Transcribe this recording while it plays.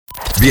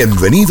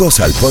Bienvenidos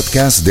al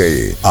podcast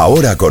de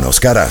Ahora con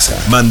Oscar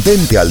Haza.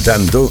 Mantente al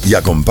tanto y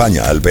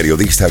acompaña al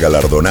periodista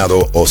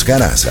galardonado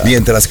Oscar Haza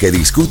mientras que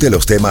discute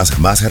los temas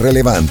más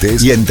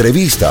relevantes y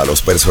entrevista a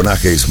los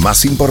personajes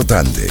más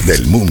importantes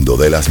del mundo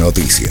de las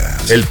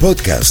noticias. El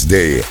podcast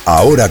de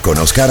Ahora con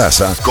Oscar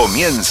Haza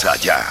comienza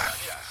ya.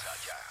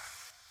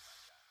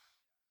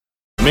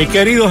 Mi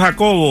querido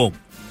Jacobo,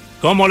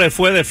 ¿cómo le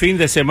fue de fin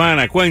de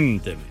semana?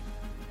 Cuénteme.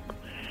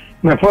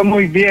 Me fue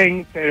muy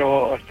bien,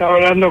 pero estaba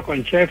hablando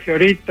con Chef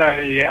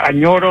ahorita y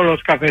añoro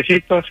los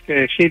cafecitos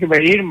que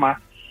sirve Irma.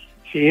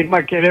 Si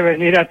Irma quiere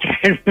venir a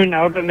traerme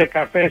una orden de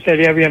café,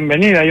 sería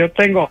bienvenida. Yo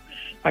tengo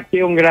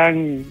aquí un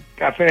gran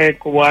café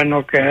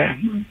cubano que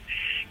en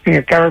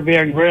el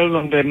Caribbean Grill,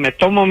 donde me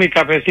tomo mi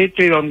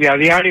cafecito y donde a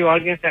diario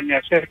alguien se me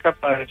acerca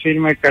para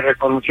decirme que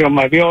reconoció,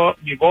 me vio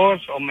mi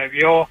voz o me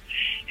vio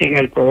en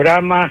el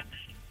programa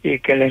y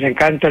que les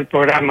encanta el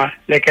programa.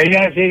 Le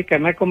quería decir que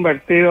me he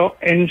convertido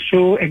en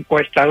su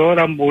encuestador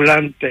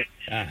ambulante.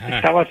 Ajá.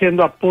 Estaba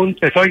haciendo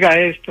apuntes, oiga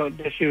esto,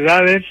 de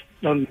ciudades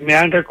donde me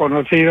han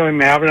reconocido y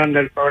me hablan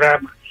del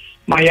programa.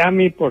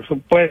 Miami, por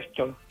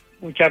supuesto.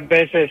 Muchas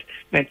veces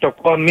me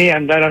tocó a mí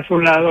andar a su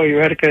lado y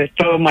ver que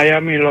todo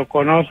Miami lo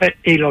conoce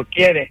y lo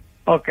quiere.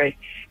 Ok,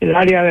 el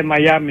área de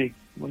Miami,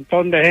 un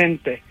montón de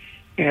gente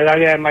en el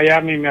área de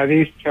Miami me ha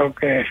dicho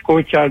que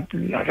escucha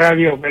la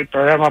radio, el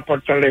programa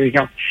por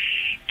televisión.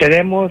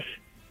 Tenemos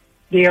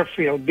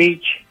Deerfield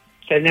Beach,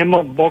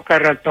 tenemos Boca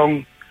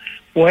Ratón,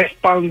 West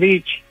Palm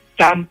Beach,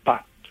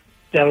 Tampa,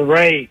 Del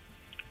Rey,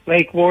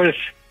 Lake Worth,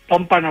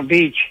 Pompano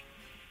Beach,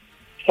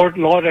 Fort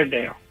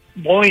Lauderdale,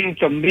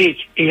 Boynton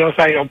Beach y los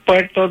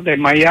aeropuertos de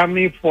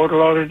Miami, Fort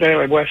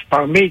Lauderdale y West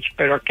Palm Beach.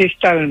 Pero aquí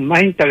está el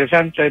más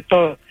interesante de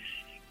todo.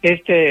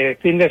 Este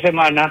fin de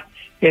semana,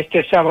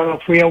 este sábado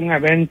fui a un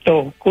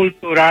evento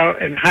cultural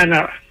en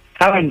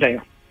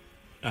Hallandale.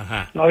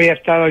 Ajá. No había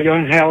estado yo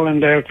en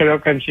Hallandale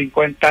creo que en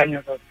 50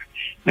 años.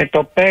 Me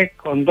topé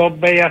con dos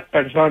bellas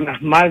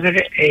personas,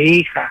 madre e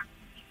hija,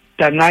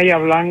 Tanaya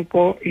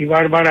Blanco y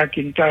Bárbara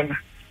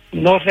Quintana.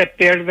 No se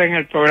pierden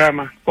el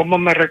programa. ¿Cómo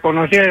me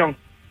reconocieron?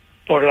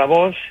 Por la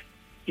voz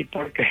y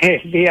porque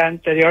el día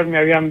anterior me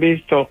habían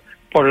visto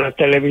por la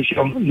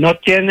televisión. No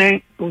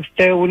tiene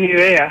usted una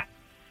idea.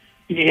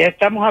 Y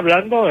estamos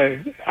hablando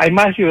hay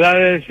más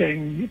ciudades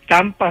en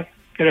Tampa,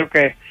 creo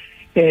que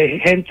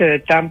gente de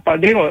Tampa.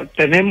 Digo,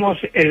 tenemos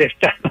el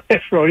estado de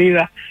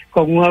Florida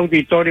con un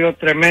auditorio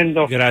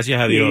tremendo. Gracias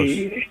a Dios.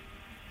 Y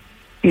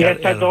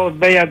estas dos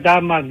bellas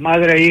damas,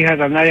 madre e hija,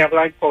 Danaya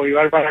Blanco y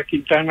Bárbara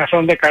Quintana,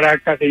 son de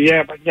Caracas y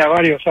llevan ya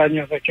varios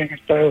años aquí en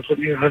Estados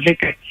Unidos. Así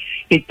que,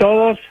 y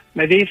todos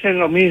me dicen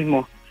lo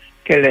mismo,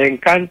 que les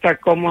encanta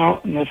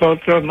cómo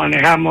nosotros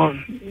manejamos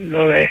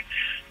lo de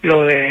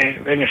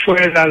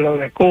Venezuela, lo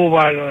de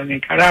Cuba, lo de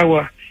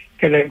Nicaragua,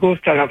 que les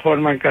gusta la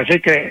forma en que.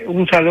 Así que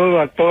un saludo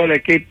a todo el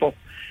equipo,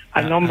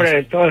 a nombre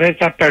de todas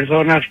estas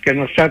personas que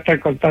nos tratan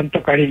con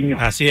tanto cariño.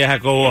 Así es,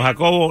 Jacobo.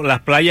 Jacobo,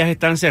 las playas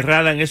están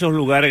cerradas en esos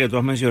lugares que tú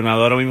has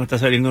mencionado. Ahora mismo está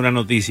saliendo una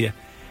noticia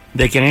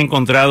de que han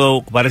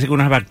encontrado, parece que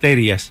unas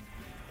bacterias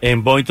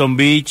en Boynton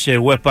Beach,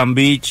 West Palm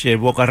Beach,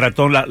 Boca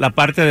Ratón, la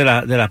parte de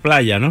la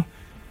playa, ¿no?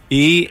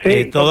 Y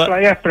sí, todas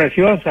playas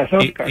preciosas,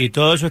 Oscar. Y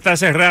todo eso está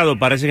cerrado,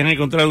 parece que han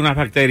encontrado unas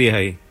bacterias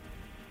ahí.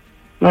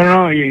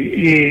 No,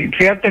 y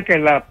fíjate que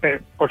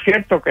por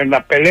cierto, que en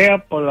la pelea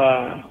por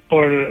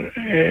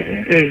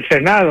el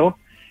Senado,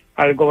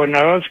 al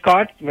gobernador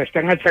Scott me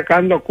están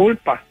achacando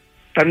culpa.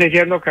 Están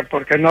diciendo que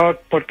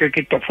porque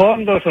quitó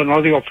fondos o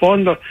no dio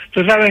fondos.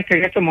 Tú sabes que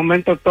en este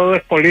momento todo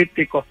es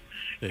político,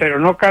 sí. Pero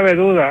no cabe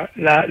duda,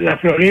 la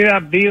Florida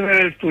vive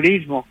del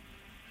turismo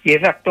y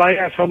esas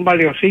playas son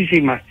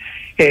valiosísimas.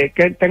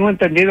 Que tengo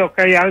entendido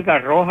que hay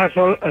algas rojas,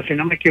 si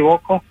no me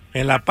equivoco.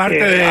 En la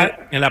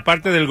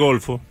parte del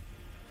Golfo,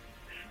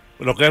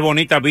 lo que es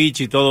Bonita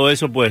Beach y todo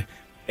eso, pues,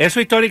 eso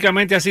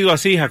históricamente ha sido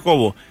así,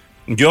 Jacobo.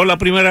 Yo la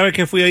primera vez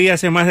que fui ahí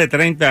hace más de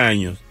 30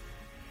 años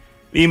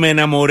y me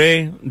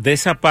enamoré de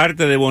esa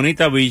parte de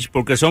Bonita Beach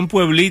porque son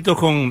pueblitos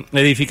con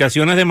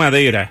edificaciones de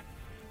madera,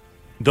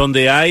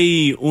 donde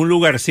hay un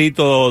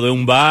lugarcito de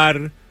un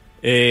bar,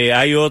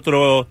 hay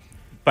otro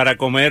para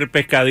comer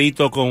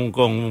pescadito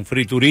con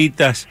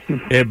frituritas,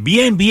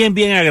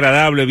 bien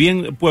agradable,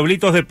 bien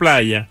pueblitos de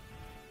playa.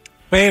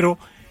 Pero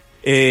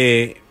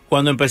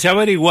cuando empecé a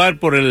averiguar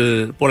por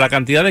la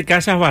cantidad de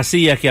casas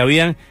vacías que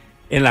habían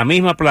en la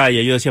misma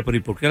playa, yo decía, pero ¿y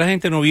por qué la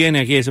gente no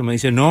viene aquí? Eso me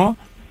dice, no,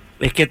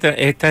 es que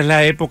esta es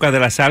la época de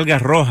las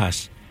algas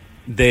rojas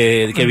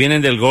que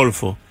vienen del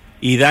Golfo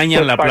y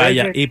dañan la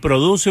playa y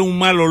produce un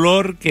mal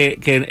olor que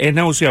es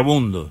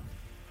nauseabundo.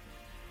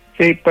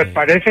 Sí, pues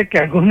parece que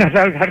algunas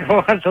algas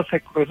rojas se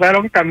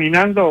cruzaron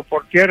caminando o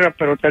por tierra,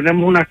 pero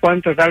tenemos unas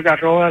cuantas algas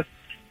rojas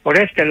por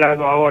este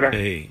lado ahora.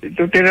 Sí.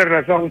 Tú tienes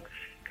razón.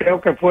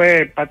 Creo que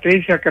fue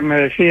Patricia que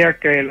me decía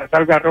que las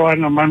algas rojas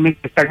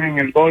normalmente están en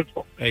el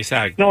Golfo.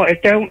 Exacto. No,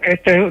 este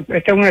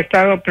es un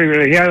estado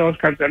privilegiado,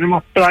 Oscar.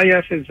 Tenemos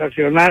playas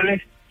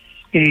sensacionales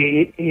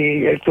y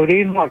el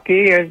turismo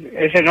aquí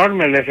es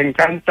enorme. Les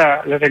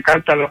encanta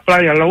las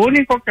playas. Lo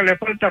único que le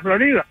falta a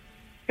Florida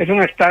es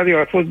un estadio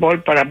de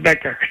fútbol para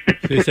Becker.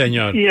 Sí,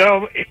 señor.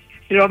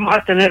 y lo vamos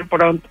a tener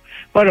pronto.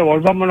 Bueno,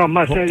 volvámonos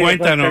más serios.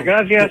 Cuéntanos,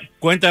 gracias.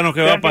 Cuéntanos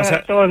qué va a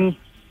pasar.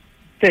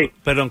 Sí.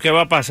 Perdón, ¿qué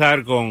va a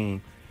pasar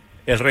con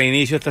el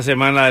reinicio esta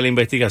semana de la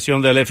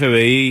investigación del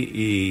FBI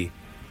y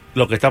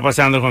lo que está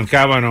pasando con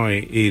Kavanaugh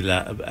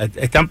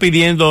están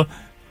pidiendo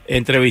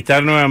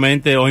entrevistar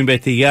nuevamente o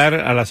investigar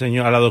a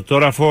la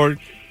doctora Ford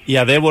y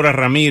a Débora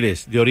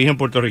Ramírez, de origen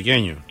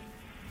puertorriqueño?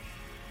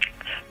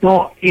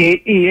 No,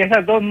 y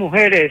esas dos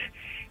mujeres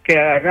que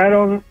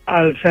agarraron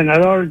al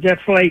senador Jeff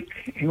Flake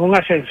en un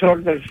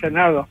ascensor del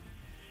Senado,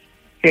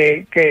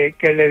 que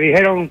le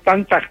dijeron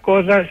tantas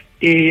cosas,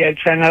 y el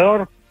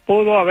senador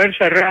pudo haber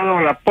cerrado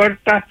la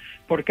puerta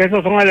porque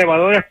esos son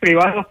elevadores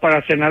privados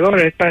para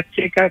senadores. Estas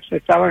chicas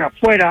estaban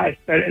afuera,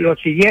 lo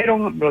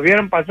siguieron, lo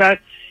vieron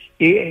pasar,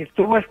 y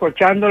estuvo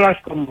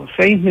escuchándolas como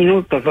 6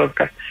 minutos,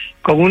 Oscar,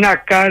 con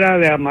una cara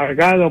de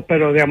amargado,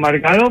 pero de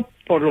amargado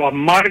por lo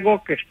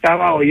amargo que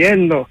estaba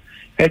oyendo.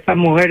 Estas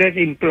mujeres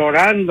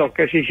implorando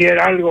que se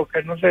hiciera algo,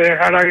 que no se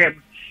dejara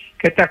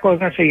que estas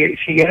cosas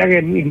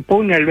siguieran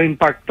impunes. Lo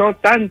impactó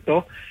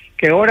tanto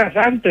que horas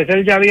antes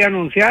él ya había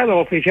anunciado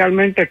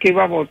oficialmente que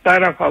iba a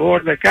votar a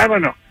favor de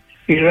Kavanaugh,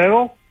 y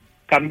luego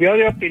cambió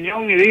de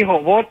opinión y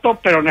dijo: voto,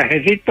 pero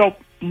necesito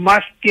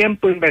más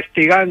tiempo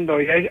investigando,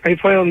 y ahí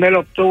fue donde él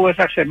obtuvo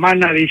esa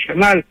semana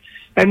adicional.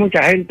 Hay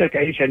mucha gente que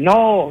dice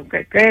no,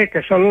 que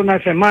solo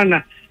una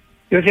semana.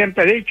 Yo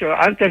siempre he dicho,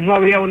 antes no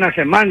había una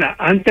semana,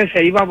 antes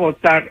se iba a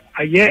votar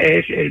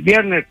el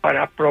viernes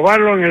para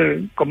aprobarlo en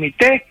el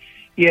comité,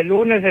 y el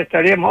lunes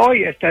estaríamos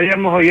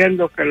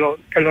oyendo que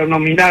lo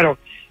nominaron.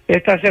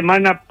 Esta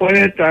semana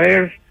puede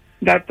traer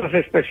datos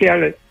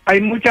especiales. Hay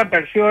muchas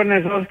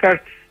versiones,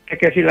 Oscar, de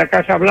que si la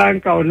Casa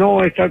Blanca o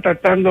no está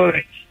tratando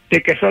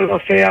de que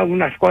solo sea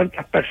unas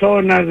cuantas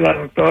personas, la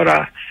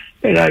doctora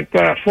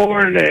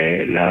Ford,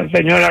 la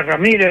señora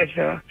Ramírez,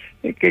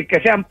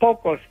 que sean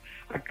pocos.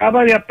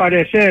 Acaba de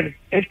aparecer,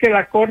 es que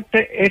la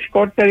corte es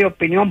corte de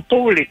opinión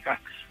pública.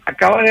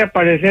 Acaba de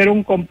aparecer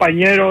un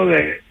compañero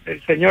del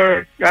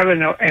señor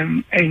Kavanaugh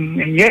en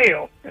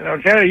Yale, en la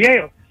Universidad de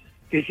Yale,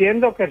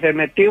 diciendo que se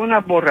metió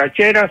unas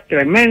borracheras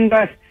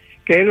tremendas,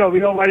 que él lo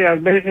vio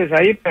varias veces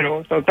ahí,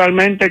 pero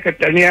totalmente que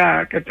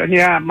tenía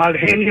mal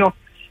genio,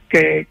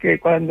 que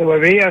cuando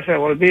bebía se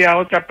volvía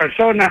otra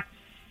persona.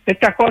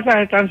 Estas cosas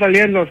están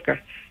saliendo,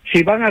 Oscar.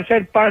 Si van a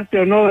ser parte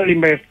o no de la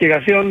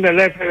investigación del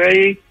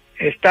FBI,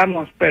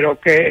 estamos, pero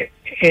que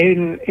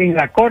en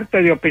la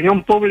corte de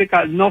opinión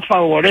pública no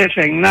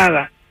favorecen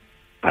nada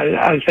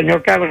al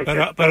señor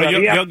Kavanaugh. Pero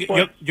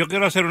yo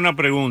quiero hacer una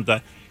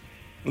pregunta.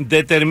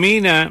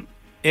 ¿Determina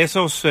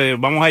esos,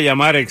 vamos a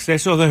llamar,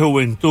 excesos de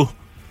juventud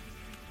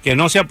que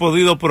no se ha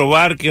podido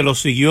probar que lo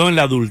siguió en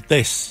la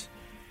adultez,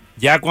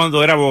 ya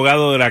cuando era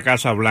abogado de la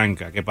Casa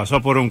Blanca, que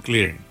pasó por un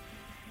clearing,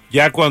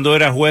 ya cuando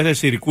era juez de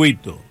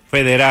circuito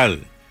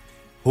federal,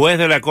 juez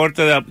de la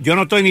Corte de... Yo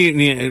no estoy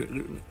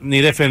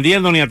ni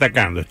defendiendo ni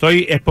atacando,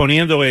 estoy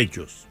exponiendo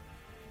hechos.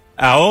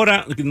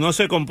 Ahora no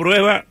se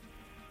comprueba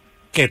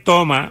que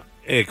toma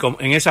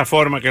en esa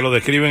forma que lo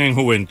describen en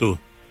juventud.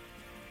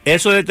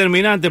 ¿Eso es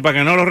determinante para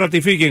que no lo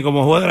ratifiquen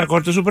como juez de la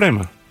Corte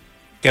Suprema?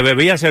 ¿Que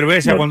bebía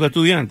cerveza cuando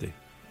estudiante?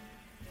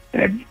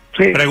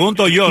 Sí.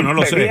 Pregunto yo, no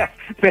lo sé.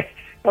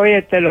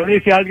 Oye, te lo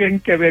dice alguien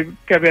que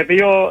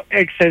bebió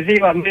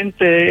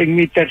excesivamente en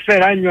mi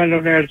tercer año en la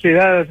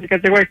universidad, así que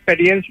tengo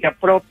experiencia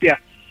propia,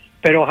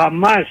 pero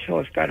jamás,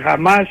 Oscar,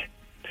 jamás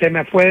se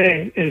me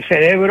fue el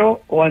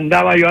cerebro, o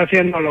andaba yo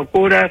haciendo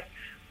locuras,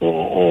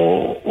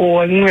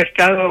 o en un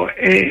estado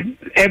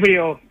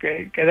ebrio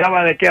que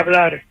daba de qué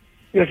hablar.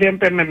 Yo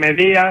siempre me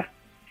medía,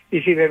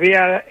 y si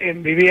bebía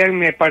en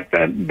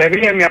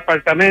mi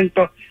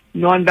apartamento,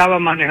 no andaba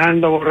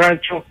manejando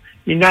borracho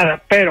ni nada.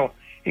 Pero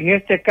en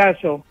este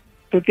caso,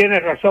 tú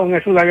tienes razón,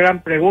 es una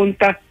gran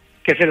pregunta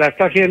que se la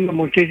está haciendo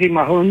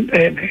muchísima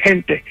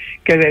gente,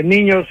 que de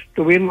niños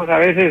tuvimos a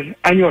veces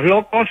años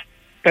locos,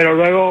 pero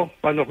luego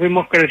cuando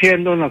fuimos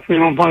creciendo nos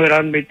fuimos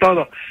moderando y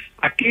todo.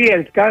 Aquí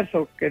el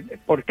caso,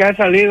 ¿por qué ha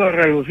salido a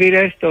relucir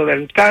esto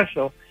del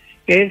caso?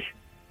 Es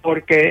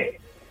porque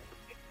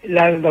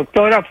la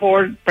doctora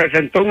Ford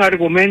presentó un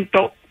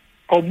argumento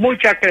con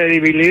mucha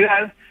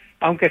credibilidad,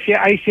 aunque sí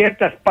hay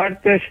ciertas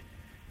partes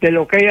de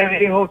lo que ella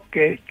dijo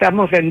que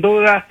estamos en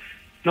duda.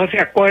 No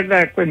se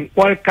acuerda en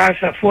cuál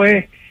casa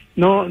fue,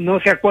 no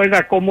se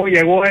acuerda cómo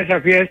llegó a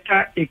esa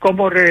fiesta y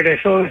cómo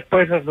regresó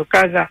después a su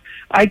casa.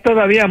 Hay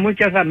todavía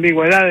muchas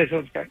ambigüedades,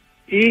 Oscar,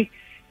 y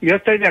yo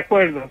estoy de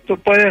acuerdo. Tú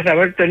puedes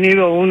haber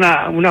tenido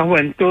una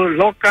juventud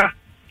loca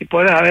y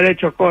puedes haber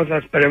hecho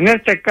cosas, pero en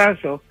este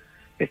caso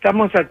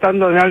estamos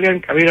tratando de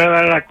alguien que hubiera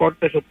dado a la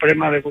Corte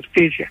Suprema de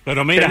Justicia.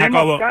 Pero mira,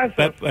 Jacobo,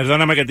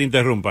 perdóname que te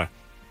interrumpa.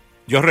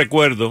 Yo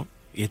recuerdo,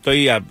 y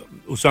estoy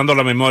usando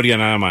la memoria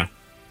nada más,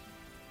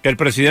 que el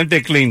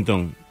presidente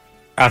Clinton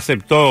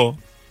aceptó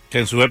que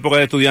en su época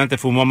de estudiante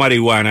fumó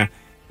marihuana,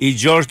 y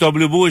George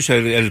W. Bush,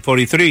 el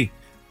 43,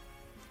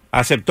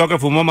 aceptó que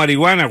fumó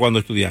marihuana cuando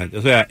estudiante.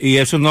 O sea, y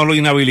eso no lo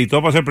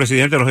inhabilitó para ser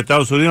presidente de los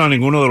Estados Unidos a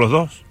ninguno de los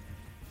dos.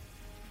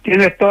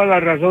 tienes toda la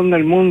razón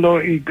del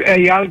mundo. Y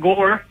Al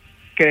Gore,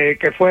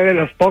 que fue de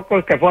los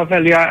pocos que fue a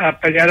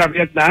pelear a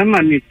Vietnam,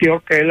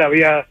 admitió que él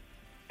había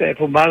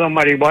fumado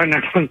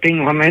marihuana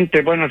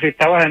continuamente. Bueno, si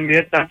estabas en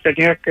Vietnam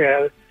tenías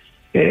que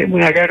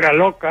una guerra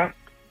loca.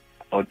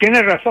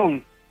 Tienes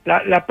razón.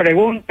 La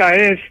pregunta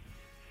es,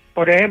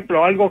 por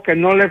ejemplo, algo que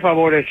no le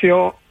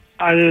favoreció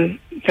al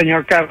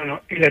señor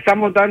Kavanaugh, y le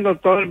estamos dando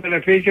todo el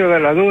beneficio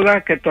de la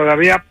duda, que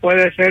todavía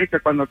puede ser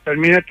que cuando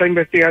termine esta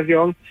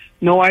investigación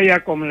no haya,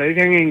 como le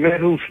dicen en inglés,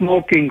 un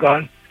smoking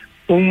gun,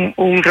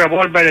 un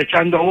revólver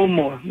echando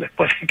humo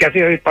después de que ha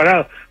sido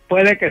disparado.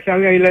 Puede que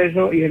salga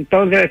ileso y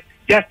entonces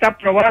ya está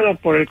aprobado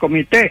por el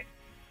comité,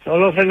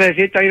 solo se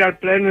necesita ir al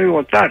pleno y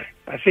votar.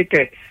 Así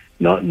que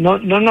no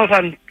nos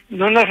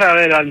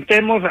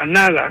adelantemos a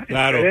nada.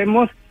 Claro.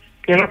 Esperemos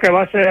qué es lo que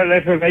va a hacer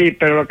el FBI,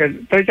 pero lo que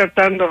estoy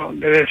tratando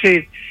de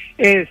decir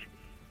es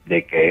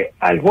de que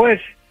al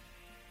juez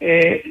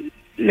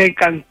le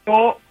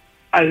encantó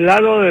al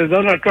lado de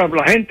Donald Trump.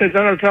 La gente de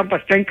Donald Trump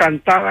está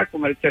encantada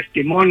con el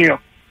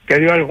testimonio que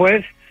dio el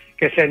juez,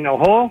 que se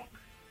enojó,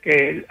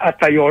 que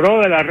hasta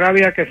lloró de la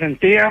rabia que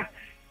sentía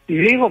y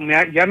dijo,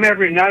 ya me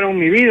arruinaron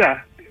mi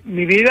vida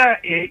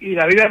y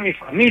la vida de mi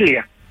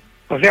familia.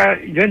 O sea,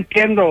 yo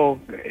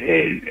entiendo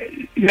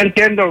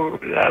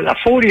la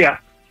furia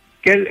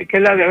que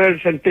él ha de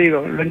haber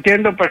sentido, lo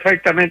entiendo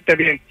perfectamente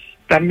bien.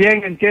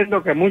 También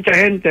entiendo que mucha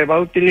gente va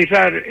a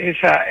utilizar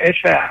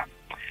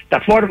la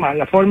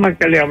forma en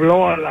que le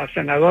habló a la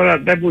senadora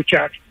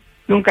Debuchat.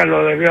 Nunca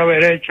lo debió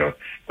haber hecho.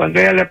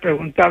 Cuando ella le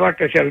preguntaba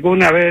que si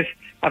alguna vez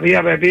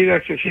había bebido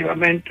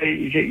excesivamente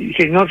y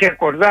si no se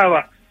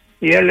acordaba,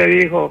 y él le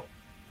dijo,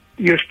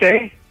 ¿y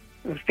usted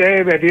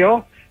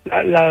bebió?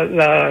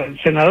 La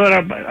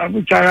senadora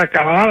Debuchat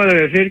acababa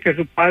de decir que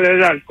su padre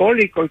era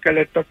alcohólico y que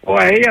le tocó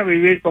a ella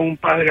vivir con un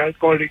padre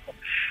alcohólico.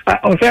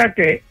 O sea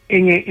que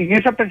en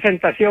esa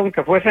presentación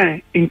que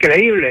fuese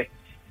increíble,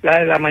 la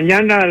de la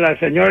mañana,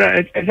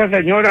 esa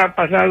señora ha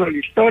pasado la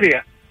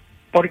historia,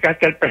 porque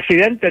hasta el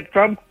presidente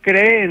Trump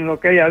cree en lo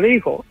que ella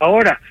dijo.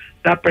 Ahora,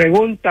 la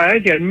pregunta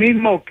es, y el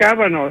mismo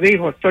Kavanaugh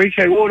dijo, estoy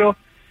seguro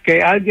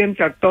que alguien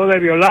trató de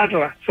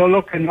violarla,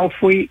 solo que no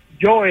fui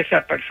yo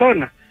esa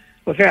persona.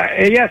 O sea,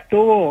 ella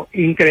estuvo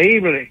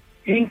increíble.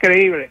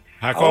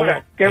 Jacobo,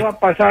 ahora, ¿qué va a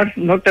pasar?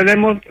 No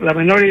tenemos la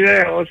menor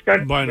idea,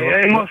 Oscar. Bueno,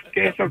 veremos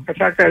qué es lo que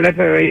saca el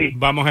FBI.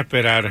 Vamos a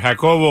esperar.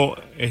 Jacobo,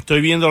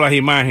 estoy viendo las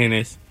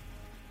imágenes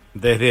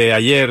desde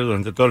ayer,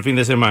 durante todo el fin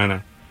de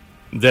semana,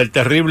 del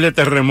terrible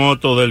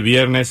terremoto del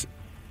viernes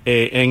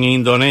en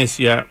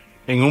Indonesia,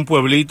 en un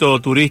pueblito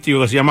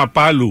turístico que se llama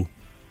Palu,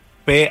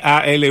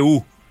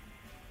 Palu,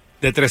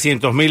 de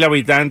 300,000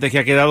 habitantes, que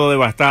ha quedado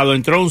devastado.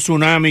 Entró un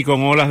tsunami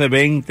con olas de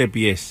 20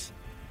 pies.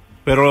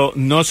 Pero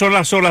no son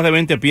las olas de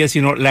 20 pies,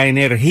 sino la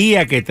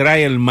energía que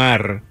trae el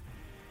mar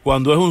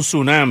cuando es un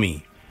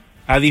tsunami.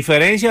 A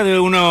diferencia de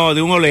un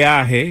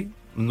oleaje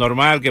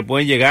normal que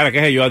pueden llegar a, qué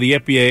sé yo, a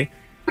 10 pies,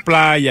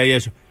 playa y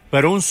eso.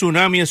 Pero un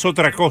tsunami es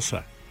otra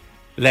cosa.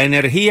 La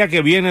energía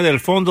que viene del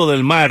fondo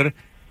del mar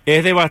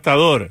es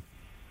devastador.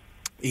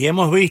 Y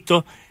hemos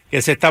visto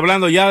que se está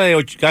hablando ya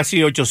de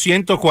casi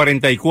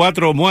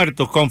 844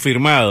 muertos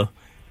confirmados,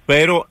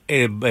 pero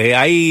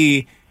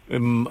hay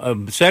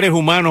seres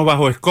humanos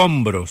bajo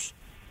escombros.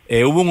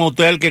 Hubo un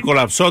hotel que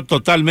colapsó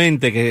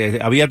totalmente, que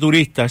había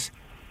turistas.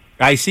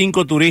 Hay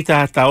 5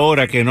 turistas hasta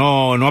ahora que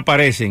no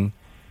aparecen.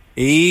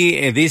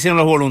 Y dicen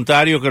los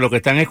voluntarios que lo que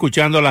están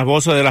escuchando las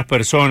voces de las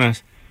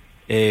personas,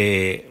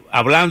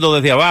 hablando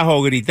desde abajo,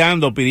 o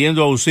gritando,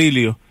 pidiendo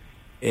auxilio,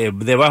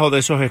 debajo de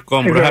esos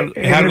escombros.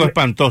 Es algo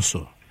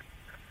espantoso.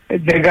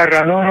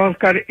 Desgarrador,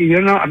 Oscar, y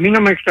a mí no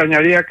me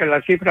extrañaría que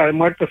la cifra de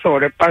muertos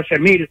sobrepase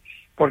 1,000,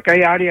 porque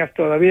hay áreas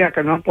todavía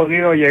que no han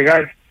podido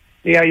llegar.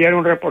 Y ayer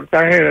un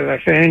reportaje de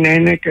la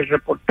CNN que el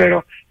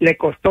reportero le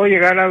costó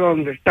llegar a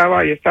donde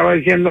estaba y estaba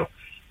diciendo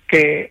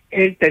que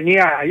él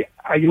tenía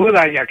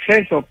ayuda y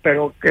acceso,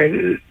 pero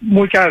que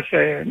muchas,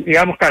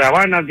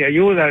 caravanas de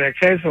ayuda, de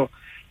acceso,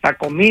 la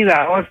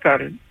comida,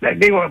 Oscar,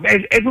 digo,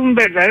 es un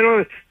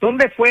verdadero...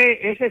 ¿Dónde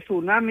fue ese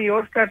tsunami,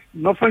 Oscar?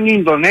 ¿No fue en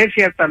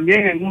Indonesia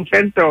también, en un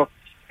centro,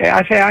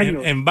 hace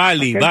años? En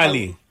Bali,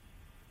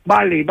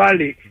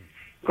 Bali,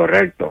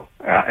 correcto.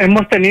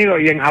 Hemos tenido,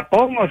 y en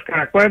Japón, Oscar,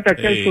 acuérdate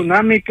que el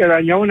tsunami que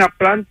dañó una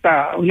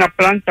planta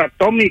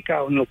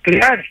atómica o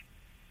nuclear.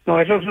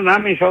 No, esos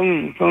tsunamis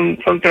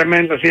son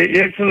tremendos, y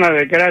es una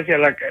desgracia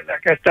la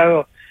que ha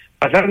estado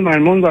pasando en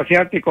el mundo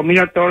asiático.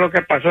 Mira todo lo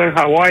que pasó en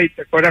Hawái,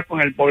 te acuerdas,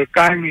 con el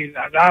volcán y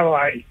la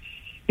lava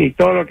y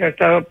todo lo que ha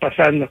estado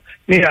pasando.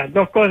 Mira,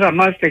 2 cosas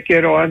más que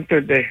quiero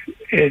antes de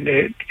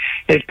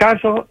el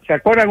caso. ¿Se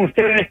acuerdan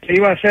ustedes que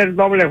iba a ser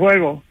doble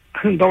juego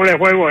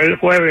el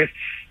jueves?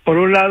 Por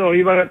un lado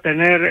iba a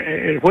tener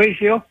el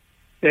juicio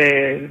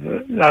de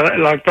la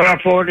doctora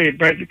Ford y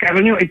Brett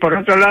Kavanaugh, y por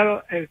otro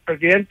lado el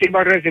presidente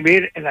iba a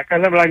recibir en la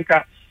Casa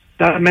Blanca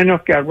nada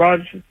menos que a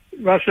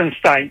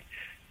Goldstein,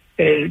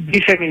 el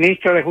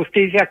viceministro de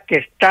Justicia, que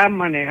está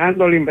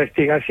manejando la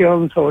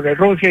investigación sobre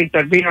Rusia.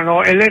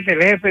 Intervino, él es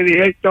el jefe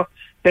directo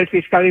del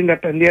fiscal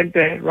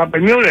independiente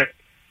Robert Mueller.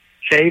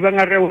 se iban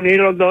a reunir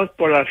los dos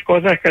por las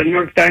cosas que el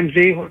New York Times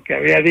dijo, que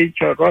había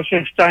dicho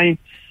Goldstein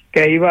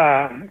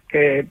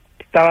que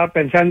estaba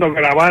pensando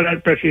grabar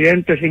al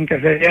presidente sin que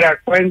se diera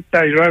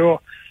cuenta y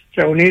luego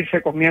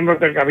reunirse con miembros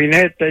del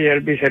gabinete y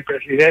el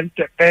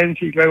vicepresidente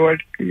Pence y luego el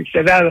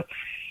Senado.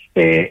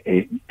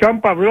 El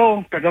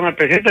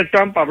presidente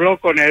Trump habló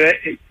con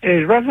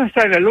el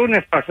Rosenstein el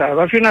lunes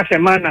pasado, hace una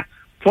semana,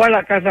 fue a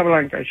la Casa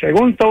Blanca y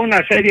según toda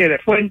una serie de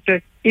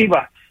fuentes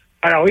iba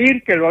para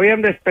oír que lo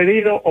habían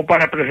despedido o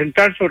para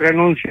presentar su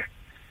renuncia.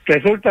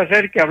 Resulta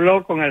ser que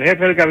habló con el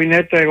jefe del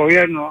gabinete de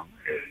gobierno,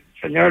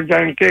 el señor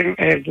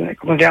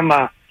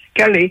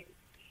Kelly,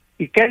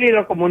 y Kelly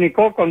lo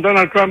comunicó con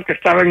Donald Trump, que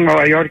estaba en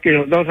Nueva York, y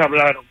los dos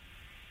hablaron.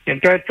 Y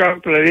entonces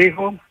Trump le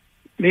dijo,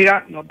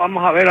 mira, nos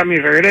vamos a ver a mi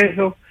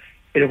regreso,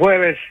 el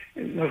jueves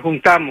nos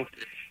juntamos.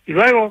 Y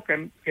luego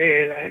que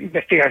la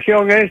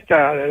investigación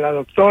esta de la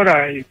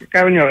doctora y que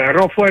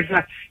agarró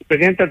fuerza, el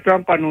presidente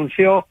Trump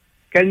anunció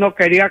que él no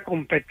quería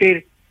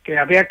competir, que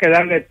había que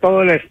darle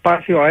todo el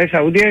espacio a esa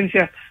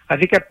audiencia,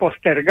 así que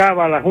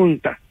postergaba la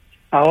junta.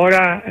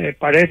 Ahora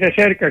parece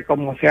ser que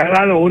como se ha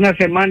dado una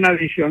semana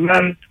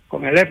adicional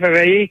con el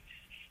FBI,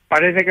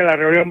 parece que la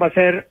reunión va a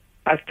ser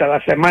hasta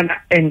la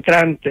semana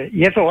entrante,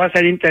 y eso va a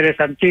ser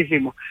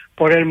interesantísimo.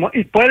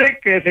 Y puede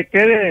que se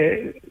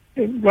quede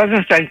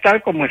Goldstein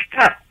tal como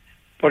está,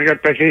 porque el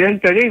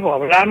presidente dijo,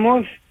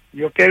 hablamos,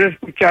 yo quiero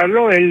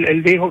escucharlo,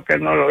 él dijo que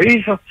no lo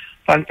hizo,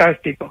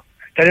 fantástico.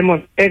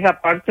 Tenemos esa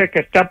parte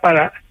que está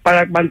para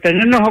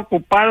mantenernos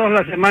ocupados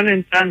la semana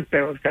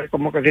entrante, Oscar,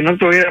 como que si no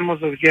tuviéramos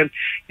suficiente.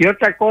 Y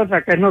otra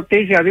cosa que es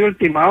noticia de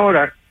última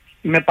hora,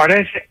 y me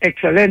parece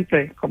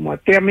excelente, como a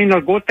ti y a mí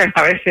nos gustan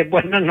a veces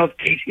buenas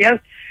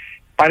noticias,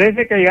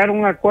 parece que llegaron a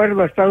un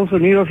acuerdo a Estados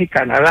Unidos y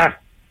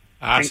Canadá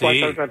en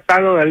cuanto al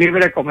Tratado de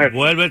Libre Comercio.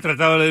 Vuelve el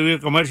Tratado de Libre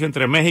Comercio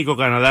entre México,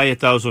 Canadá y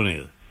Estados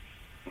Unidos.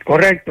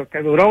 Correcto, que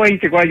duró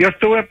 24. Yo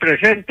estuve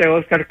presente,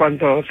 Oscar,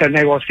 cuando se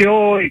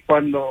negoció y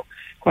cuando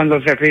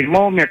se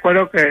firmó. Me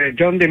acuerdo que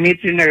John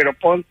Dimitri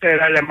Negroponte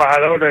era el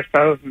embajador de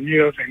Estados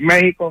Unidos en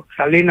México,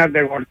 Salinas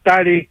de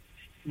Gortari,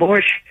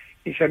 Bush,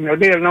 y se me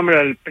olvida el nombre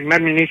del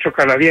primer ministro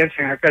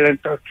canadiense en aquel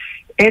entonces.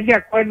 Ese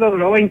acuerdo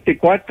duró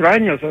 24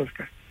 años,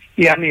 Oscar,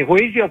 y a mi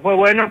juicio fue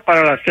bueno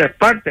para las tres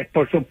partes.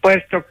 Por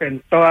supuesto que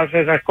en todas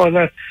esas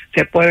cosas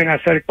se pueden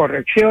hacer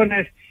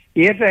correcciones,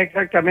 y eso es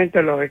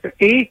exactamente lo que...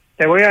 Y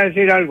te voy a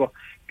decir algo,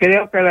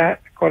 creo que las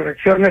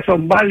correcciones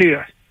son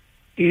válidas.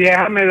 Y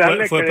déjame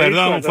darle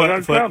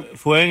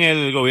fue en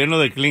el gobierno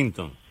de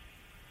Clinton.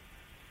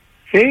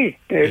 Sí,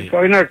 el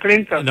gobierno de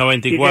Clinton.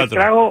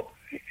 94.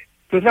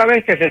 Tú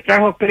sabes que se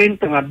trajo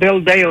Clinton a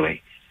Bill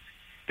Daley.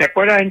 ¿Te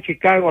acuerdas en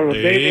Chicago? Los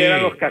Daley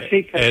eran los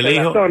caciques de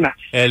la zona.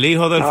 El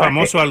hijo del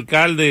famoso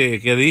alcalde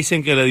que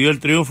dicen que le dio el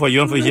triunfo a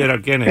John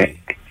Fitzgerald Kennedy.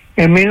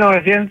 En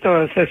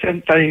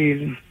 1960.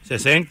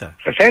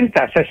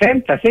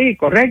 60, sí,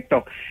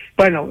 correcto.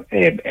 Bueno,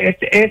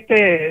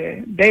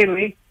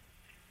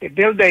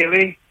 Bill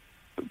Daley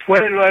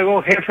fue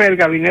luego jefe del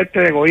gabinete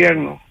de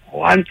gobierno,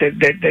 o antes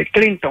de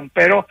Clinton,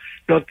 pero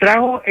lo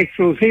trajo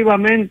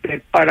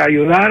exclusivamente para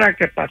ayudar a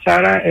que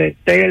pasara el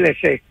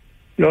TLC.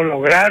 Lo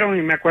lograron,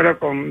 y me acuerdo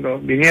cuando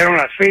vinieron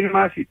las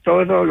firmas y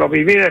todo eso, lo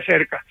viví de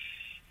cerca.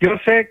 Yo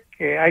sé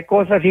que hay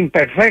cosas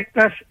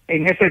imperfectas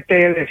en ese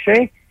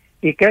TLC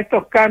y que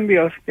estos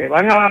cambios que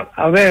van a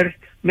haber,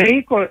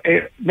 México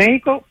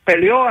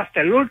peleó hasta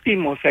el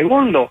último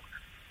segundo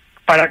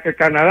para que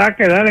Canadá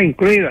quedara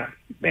incluida.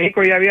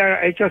 México ya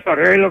había hecho su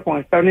arreglo con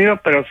Estados Unidos,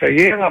 pero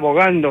seguían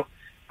abogando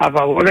a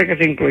favor de que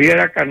se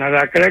incluyera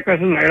Canadá. Creo que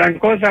es una gran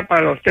cosa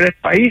para los tres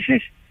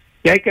países,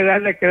 y hay que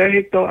darle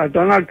crédito a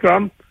Donald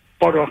Trump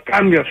por los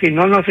cambios, si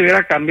no, no se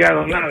hubiera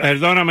cambiado nada.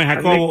 Perdóname,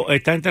 Jacobo,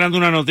 está entrando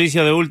una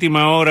noticia de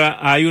última hora.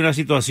 Hay una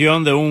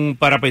situación de un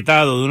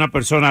parapetado, de una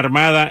persona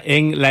armada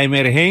en la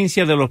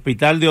emergencia del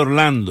hospital de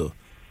Orlando,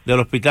 del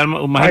hospital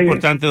más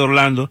importante de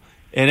Orlando.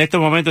 En estos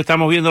momentos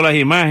estamos viendo las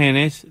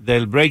imágenes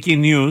del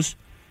Breaking News.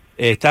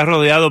 Está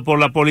rodeado por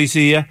la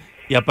policía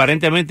y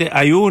aparentemente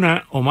hay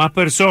una o más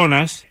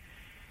personas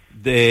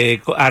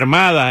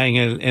armadas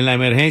en la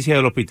emergencia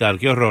del hospital.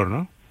 Qué horror,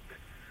 ¿no?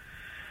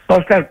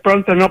 Oscar,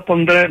 pronto no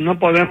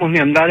podemos ni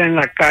andar en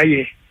la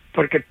calle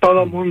porque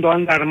todo el mundo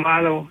anda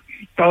armado.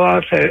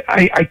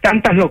 Hay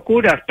tantas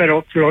locuras,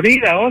 pero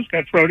Florida,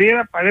 Oscar,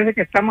 Florida parece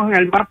que estamos en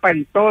el mapa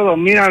en todo.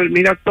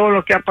 Mira todo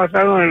lo que ha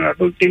pasado en las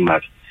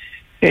últimas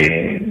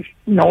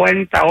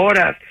 90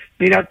 horas.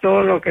 Mira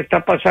todo lo que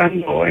está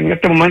pasando en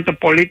este momento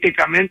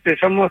políticamente.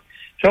 Somos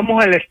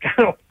el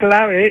estado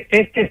clave.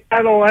 Este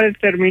estado va a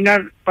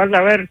determinar, vas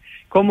a ver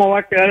cómo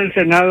va a quedar el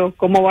Senado,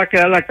 cómo va a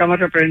quedar la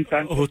Cámara de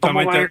Representantes,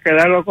 cómo van a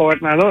quedar los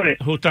gobernadores.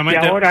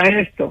 Y ahora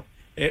esto.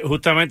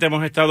 Justamente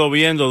hemos estado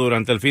viendo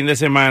durante el fin de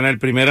semana el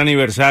primer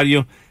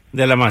aniversario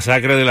de la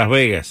masacre de Las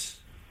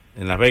Vegas,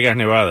 en Las Vegas,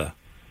 Nevada.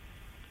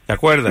 ¿Te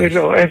acuerdas?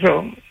 Eso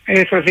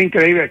es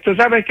increíble. Tú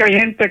sabes que hay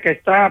gente que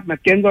está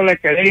metiéndole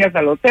querellas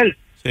al hotel.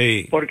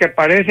 Sí. Porque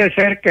parece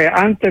ser que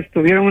antes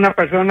tuvieron una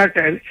persona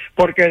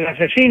porque el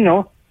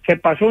asesino se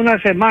pasó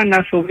una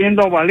semana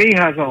subiendo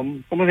valijas, o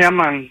 ¿cómo se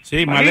llaman?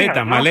 Sí,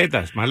 valijas,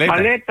 maletas.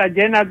 Maletas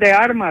llenas de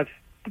armas.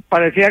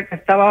 Parecía que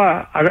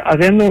estaba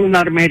haciendo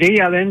una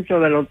armería dentro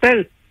del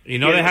hotel. Y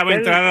no dejaba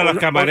entrar a las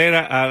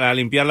camareras a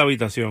limpiar la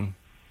habitación.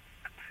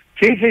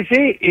 Sí,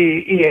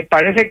 y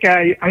parece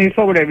que hay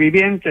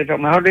sobrevivientes, o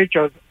mejor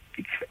dicho,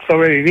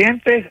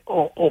 sobrevivientes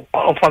o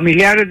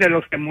familiares de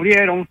los que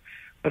murieron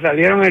o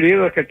salieron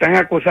heridos, que están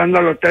acusando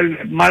al hotel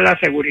de mala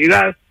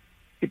seguridad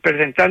y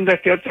presentando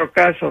este otro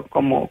caso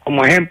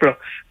como ejemplo.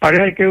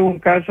 Parece que hubo un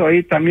caso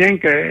ahí también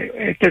que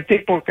este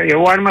tipo que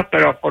llevó armas,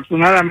 pero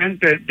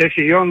afortunadamente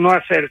decidió no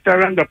hacer, estoy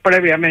hablando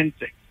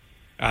previamente.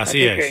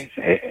 Así es.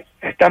 Que,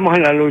 estamos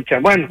en la lucha.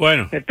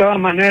 Bueno, de todas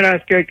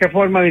maneras, qué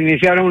forma de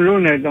iniciar un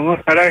lunes, don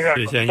Oscar Haza,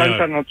 sí, con señor.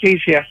 tantas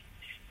noticias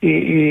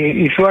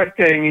y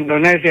suerte en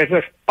Indonesia. Eso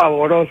es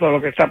pavoroso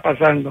lo que está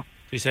pasando.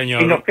 Sí,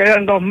 señor. Y nos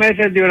quedan 2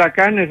 meses de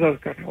huracanes,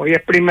 Oscar. Hoy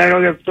es 1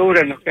 de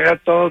octubre, nos queda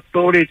todo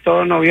octubre y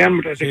todo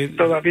noviembre. Sí,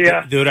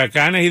 todavía de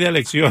huracanes y de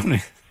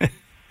elecciones.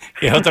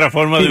 Que es un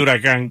forma de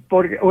huracán.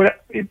 Porque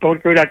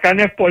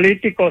huracanes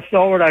políticos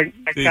sobran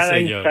a cada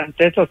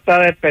instante. Eso está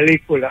de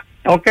película.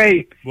 Ok,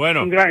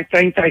 bueno.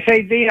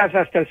 36 días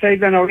hasta el 6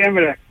 de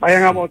noviembre.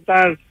 Vayan a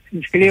votar,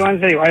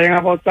 inscríbanse y vayan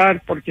a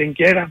votar por quien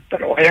quieran,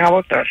 pero vayan a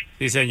votar.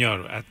 Sí,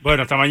 señor.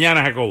 Bueno, hasta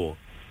mañana, Jacobo.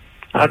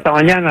 Hasta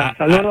mañana.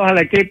 Saludos al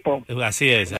equipo. Así es.